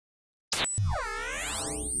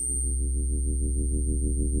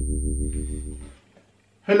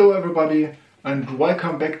Hello everybody and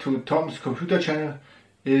welcome back to Tom's Computer Channel.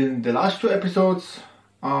 In the last two episodes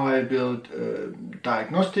I built a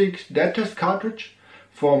diagnostic dead test cartridge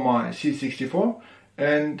for my C64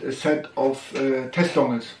 and a set of test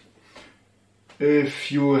dongles.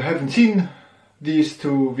 If you haven't seen these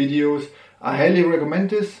two videos, I highly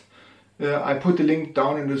recommend this. I put the link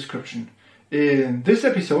down in the description. In this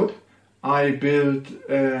episode I built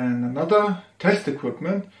another test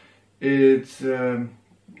equipment. It's a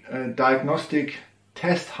diagnostic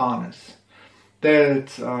test harness.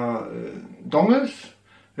 That's dongles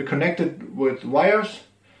connected with wires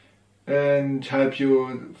and help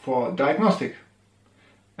you for diagnostic.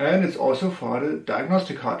 And it's also for the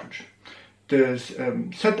diagnostic cartridge. This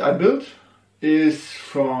set I built is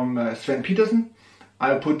from Sven Petersen.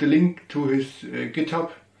 I'll put the link to his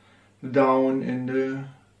GitHub down in the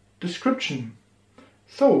description.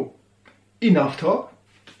 So, enough talk.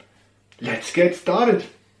 Let's get started.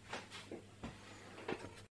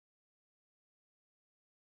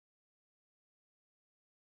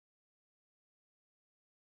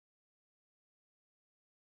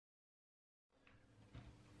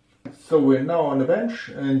 So we're now on the bench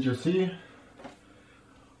and you see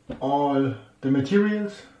all the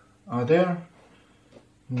materials are there.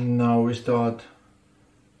 Now we start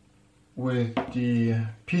with the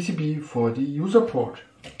PCB for the user port.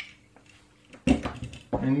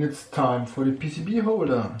 And it's time for the PCB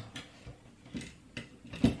holder.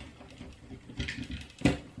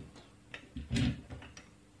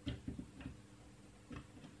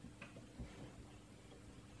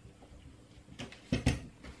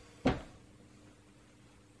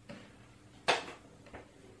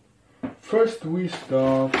 First we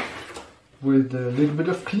start with a little bit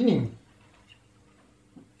of cleaning.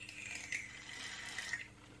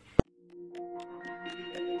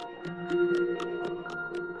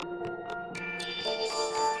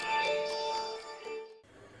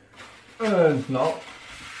 And now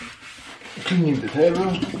cleaning the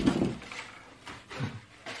table.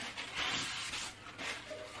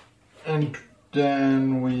 And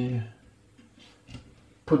then we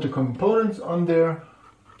put the components on there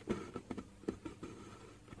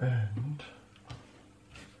and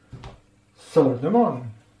solder them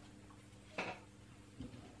on.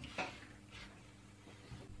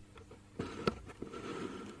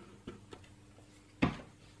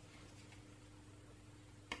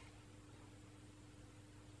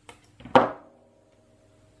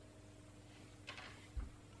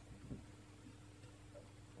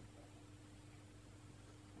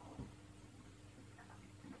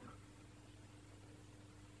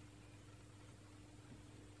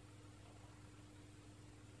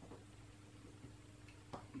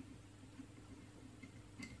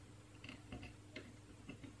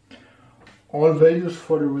 All values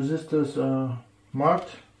for the resistors are marked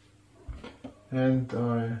and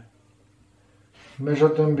I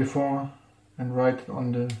measured them before and write it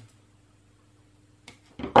on the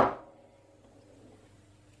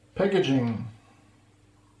packaging.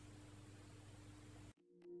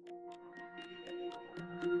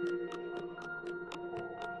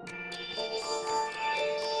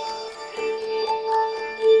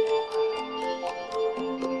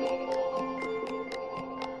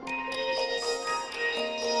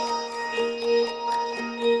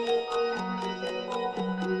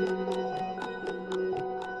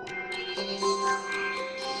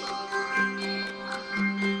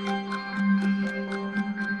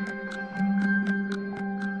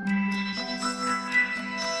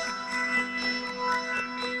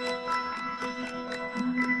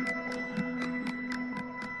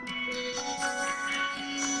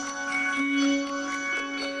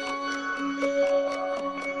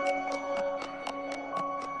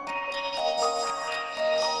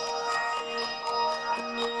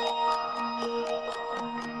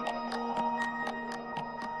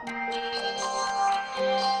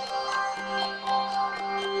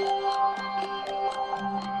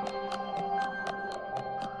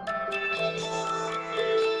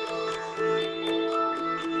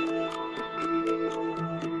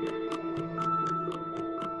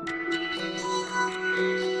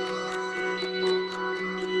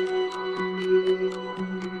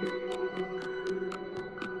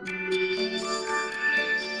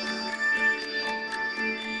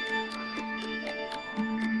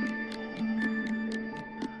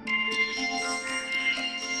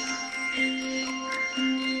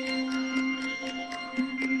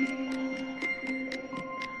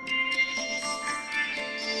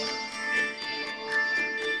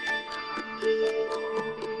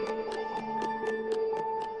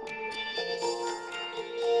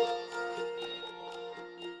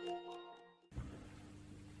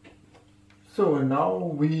 So now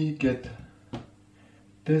we get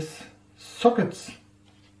this sockets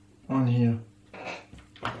on here.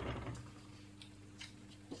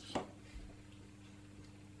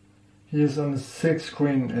 Here's on the silk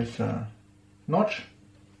screen is a notch.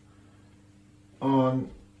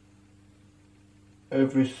 On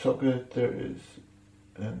every socket there is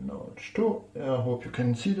a notch too. I hope you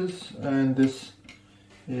can see this, and this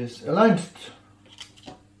is aligned.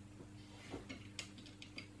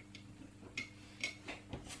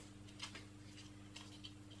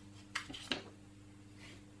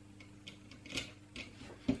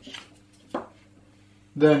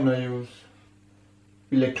 Then I use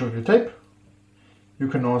electrical tape. You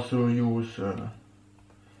can also use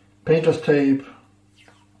painter's tape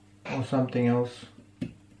or something else,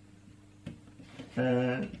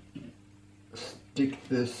 and stick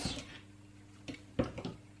this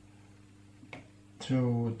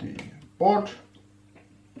to the board.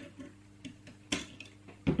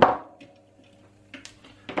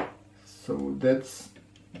 So that's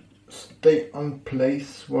stay on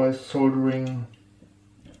place while soldering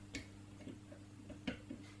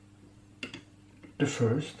the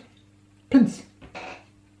first pins.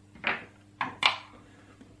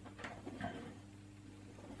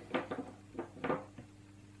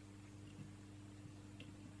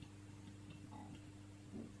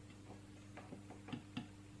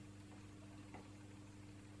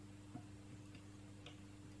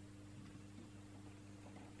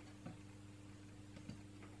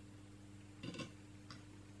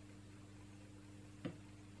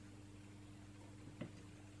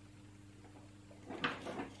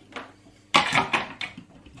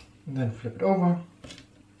 And then flip it over.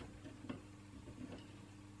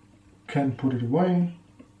 Can put it away.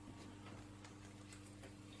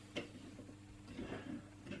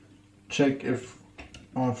 Check if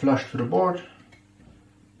I'm flush to the board.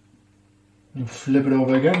 And flip it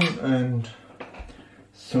over again and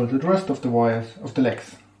solder the rest of the wires of the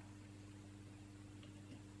legs.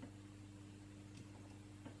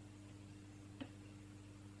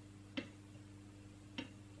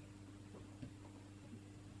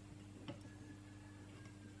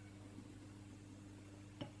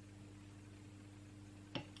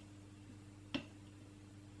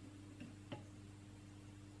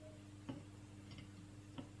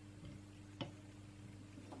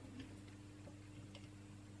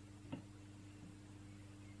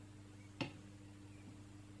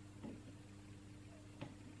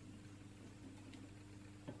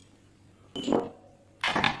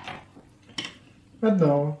 And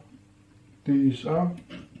now these are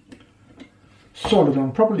soldered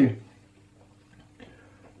on properly.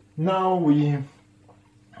 Now we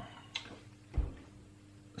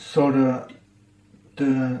solder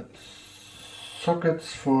the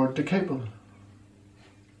sockets for the cable,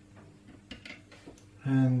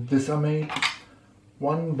 and these are made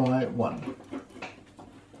one by one.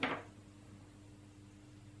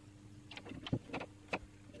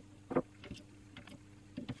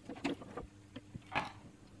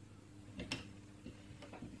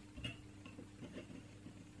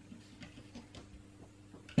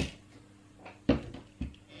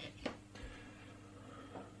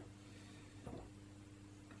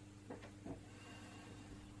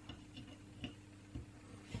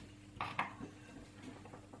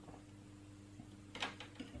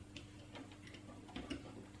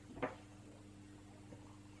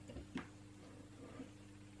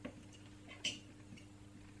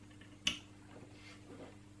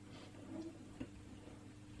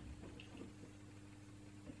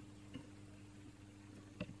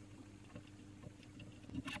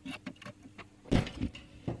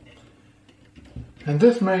 And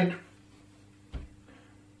this made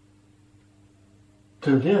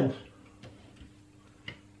till the end.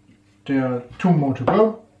 There are two more to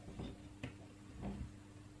go,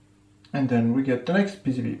 and then we get the next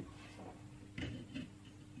PCB.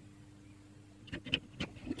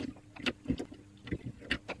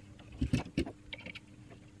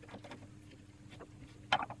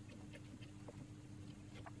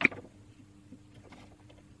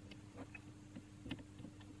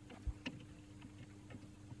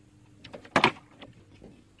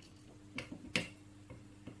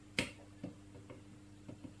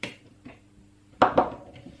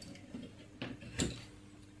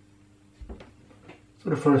 So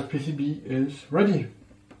the first PCB is ready.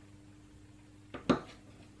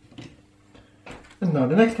 And now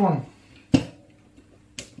the next one. The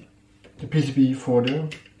PCB for the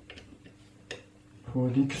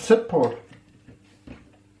cassette port.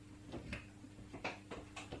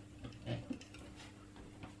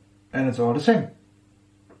 And it's all the same.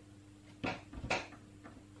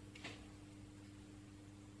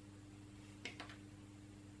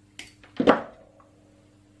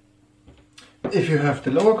 you have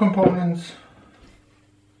the lower components,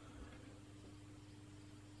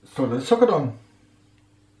 solder the socket on.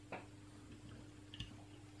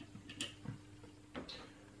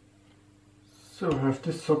 So I have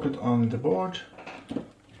this socket on the board.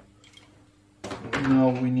 Now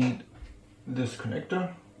we need this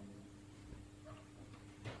connector.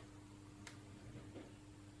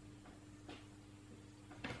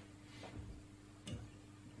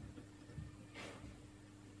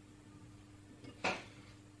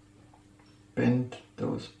 Bend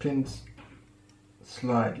those pins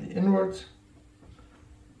slightly inwards.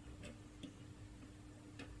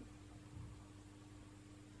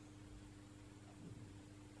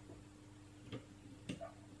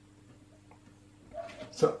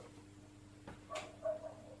 So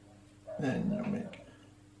then you make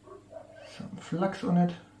some flux on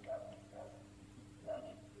it.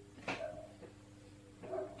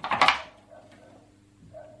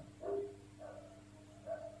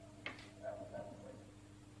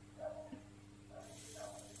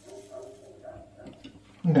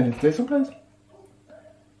 And then it stays in place.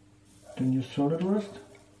 Then you solder the rest.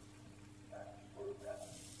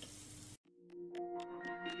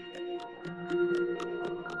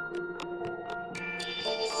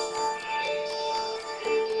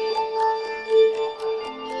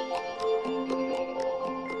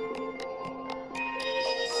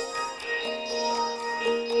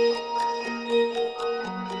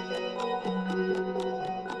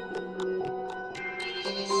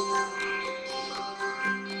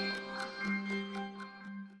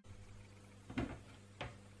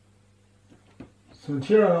 So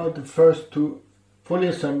here are now the first two fully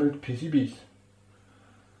assembled PCBs.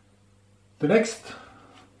 The next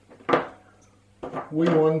we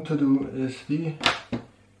want to do is the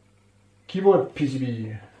keyboard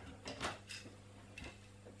PCB.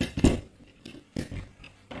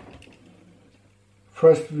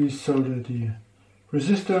 First we solder the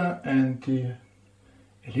resistor and the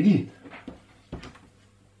LED.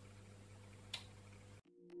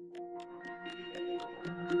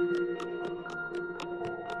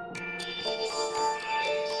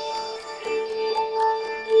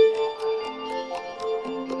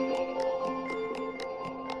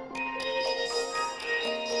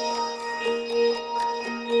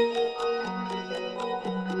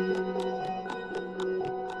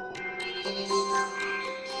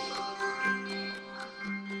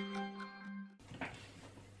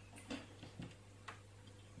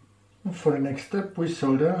 For the next step we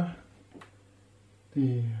solder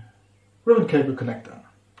the ribbon cable connector.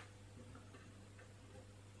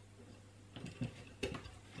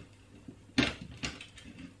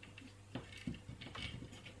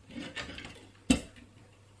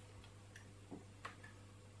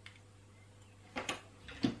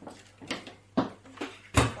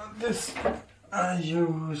 On this I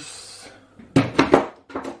use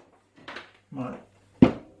my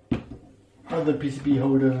other PCB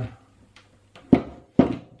holder.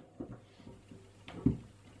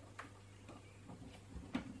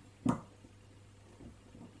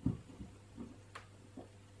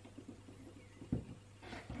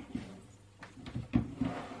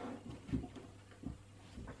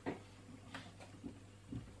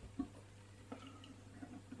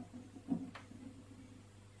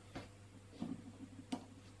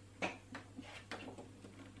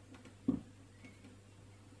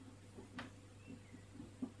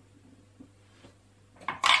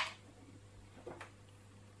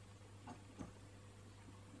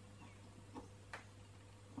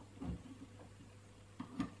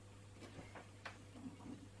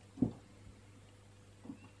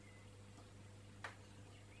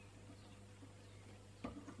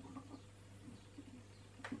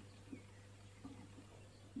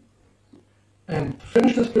 And to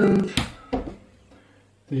finish this build,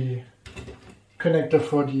 the connector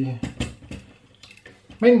for the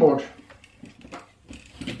main board.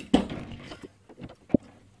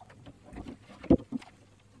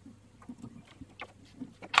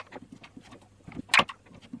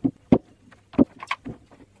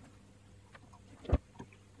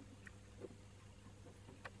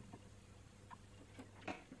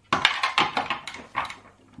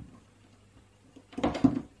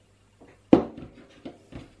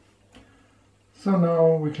 So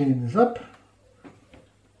now we clean this up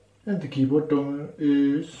and the keyboard dongle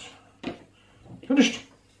is finished.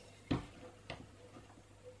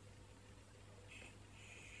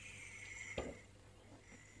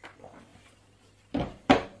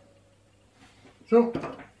 So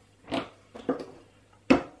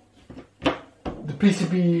the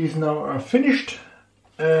PCBs now are finished,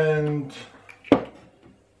 and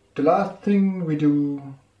the last thing we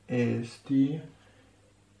do is the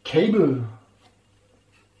cable.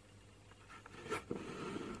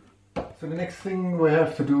 So the next thing we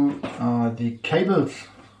have to do are the cables.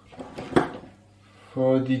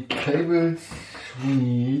 For the cables we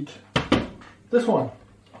need this one.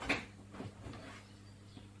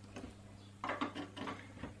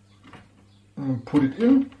 And put it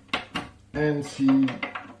in and see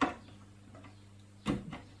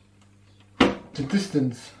the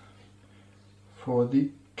distance for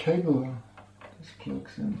the cable. This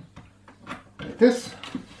plugs in like this.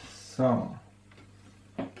 So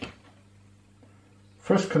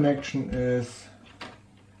first connection is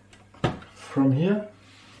from here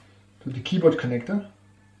to the keyboard connector.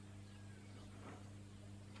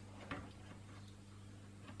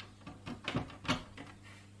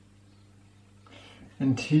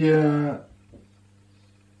 And here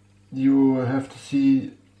you have to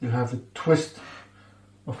see you have a twist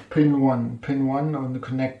of pin 1. Pin 1 on the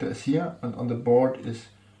connector is here and on the board is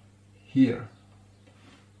here.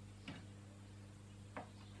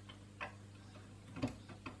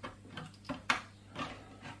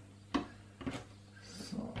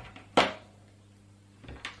 So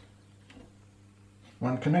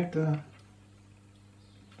one connector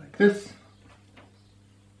like this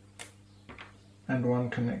and one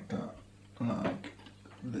connector like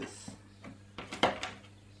this.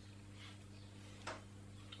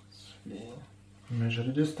 So we measure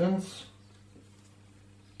the distance.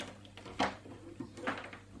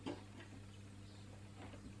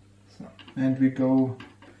 So, and we go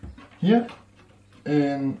here.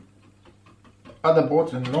 In other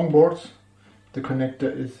boards and long boards, the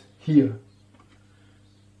connector is here.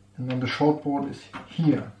 And then the short board is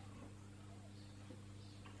here.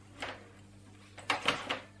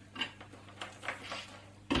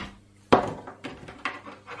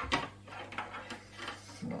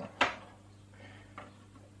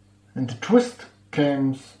 And the twist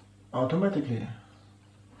comes automatically.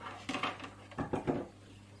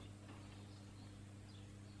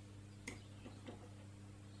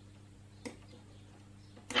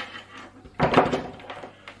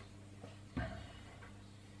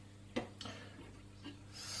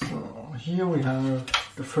 So here we have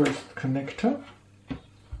the first connector.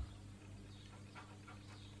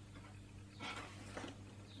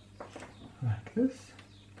 Like this.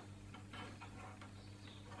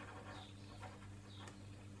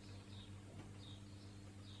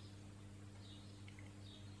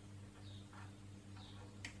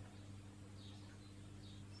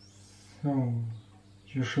 So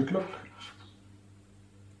you should look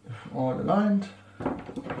if all aligned.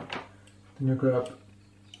 Then you grab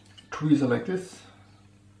a tweezer like this.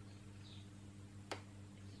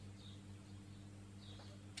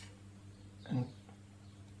 And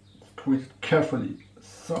tweeze it carefully.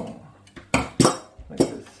 So like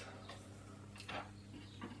this.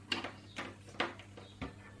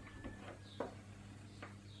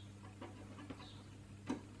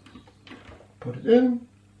 Put it in.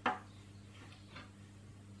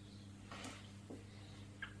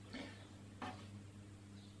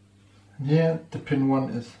 Here the pin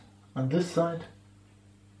 1 is on this side,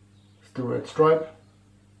 it's the red stripe.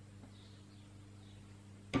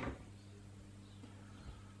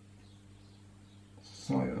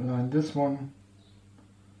 So I align this one.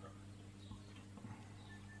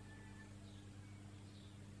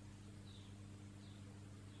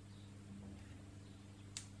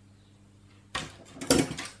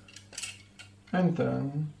 And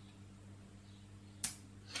then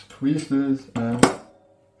squeeze this and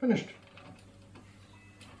finished.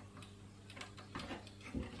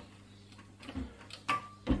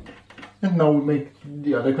 And now we make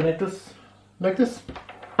the other connectors like this.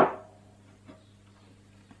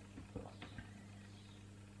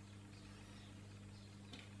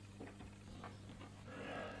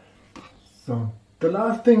 So the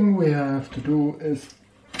last thing we have to do is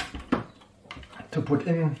to put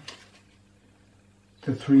in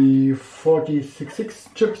the 34066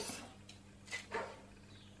 chips.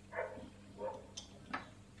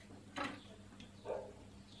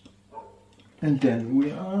 And then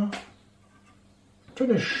we are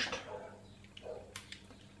finished.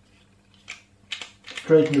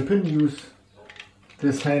 Straighten the pin, use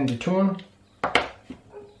this handy tool.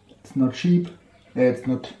 It's not cheap. It's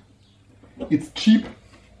cheap.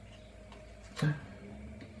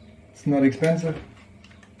 It's not expensive,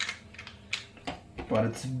 but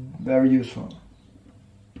it's very useful.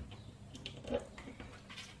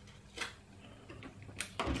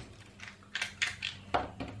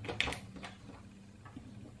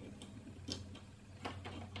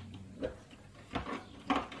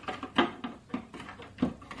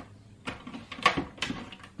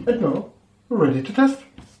 And now we're ready to test.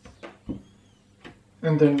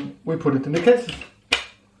 and then we put it in the cases.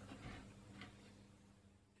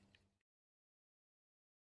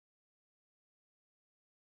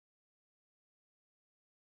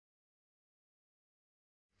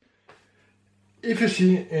 If you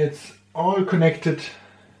see, it's all connected,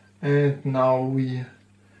 and now we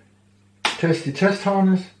test the test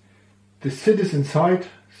harness. The SID is inside,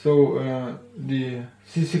 so the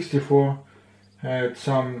C64 had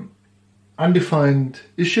some undefined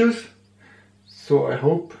issues, so I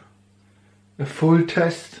hope a full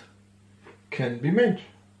test can be made.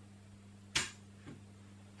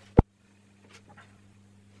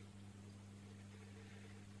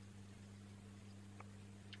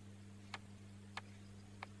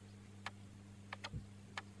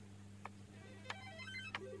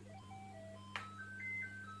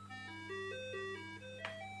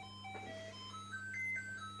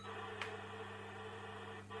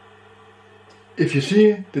 If you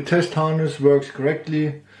see, the test harness works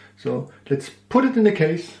correctly, so let's put it in the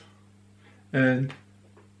case and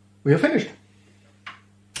we are finished.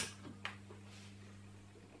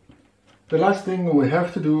 The last thing we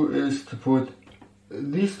have to do is to put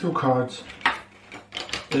these two cards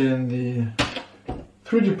in the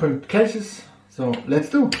 3D print cases, so let's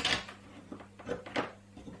do.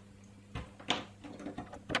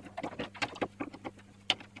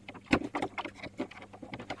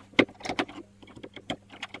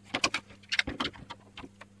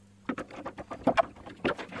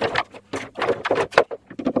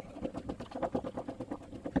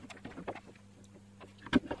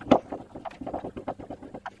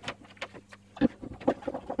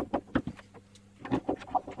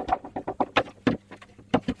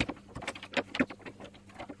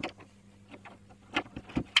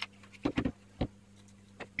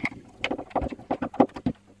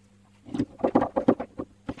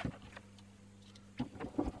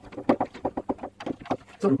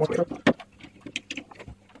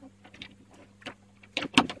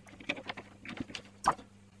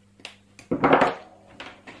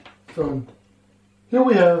 So here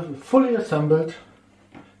we have a fully assembled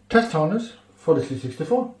test harness for the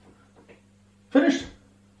C64. Finished!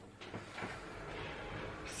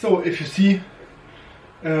 So if you see,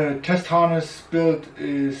 test harness build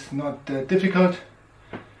is not that difficult.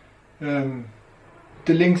 The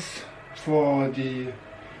links for the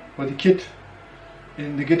kit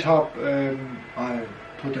in the GitHub I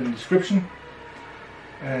put in the description,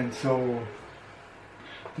 and so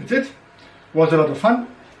that's it. Was a lot of fun,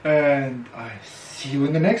 and I see you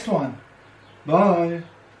in the next one. Bye.